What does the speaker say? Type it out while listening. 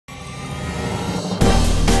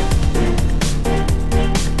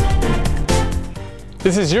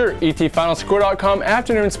This is your ETFinalscore.com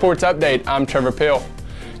afternoon sports update. I'm Trevor Pill.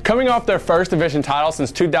 Coming off their first division title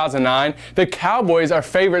since 2009, the Cowboys are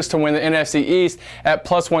favorites to win the NFC East at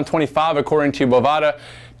plus 125 according to Bovada.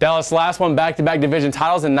 Dallas last won back-to-back division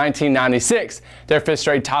titles in 1996, their fifth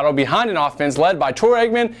straight title behind an offense led by Troy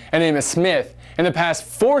Aikman and Emmitt Smith. In the past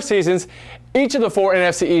 4 seasons, each of the 4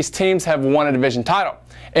 NFC East teams have won a division title.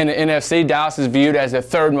 In the NFC, Dallas is viewed as the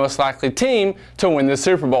third most likely team to win the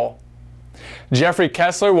Super Bowl. Jeffrey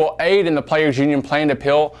Kessler will aid in the Players Union planned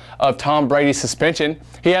appeal of Tom Brady's suspension.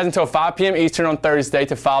 He has until 5 p.m. Eastern on Thursday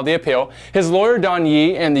to file the appeal. His lawyer Don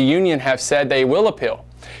Yee and the union have said they will appeal.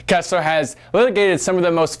 Kessler has litigated some of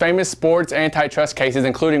the most famous sports antitrust cases,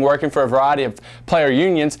 including working for a variety of player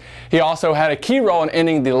unions. He also had a key role in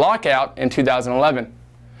ending the lockout in 2011.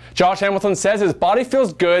 Josh Hamilton says his body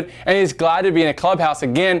feels good and he's glad to be in a clubhouse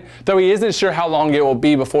again, though he isn't sure how long it will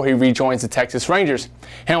be before he rejoins the Texas Rangers.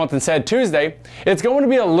 Hamilton said Tuesday, "It's going to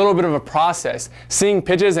be a little bit of a process, seeing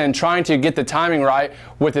pitches and trying to get the timing right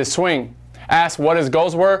with his swing." Asked what his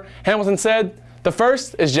goals were, Hamilton said, "The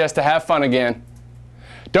first is just to have fun again."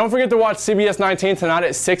 Don't forget to watch CBS 19 tonight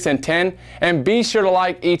at 6 and 10, and be sure to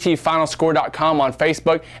like ETFinalscore.com on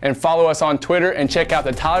Facebook and follow us on Twitter and check out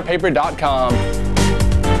thetylerpaper.com.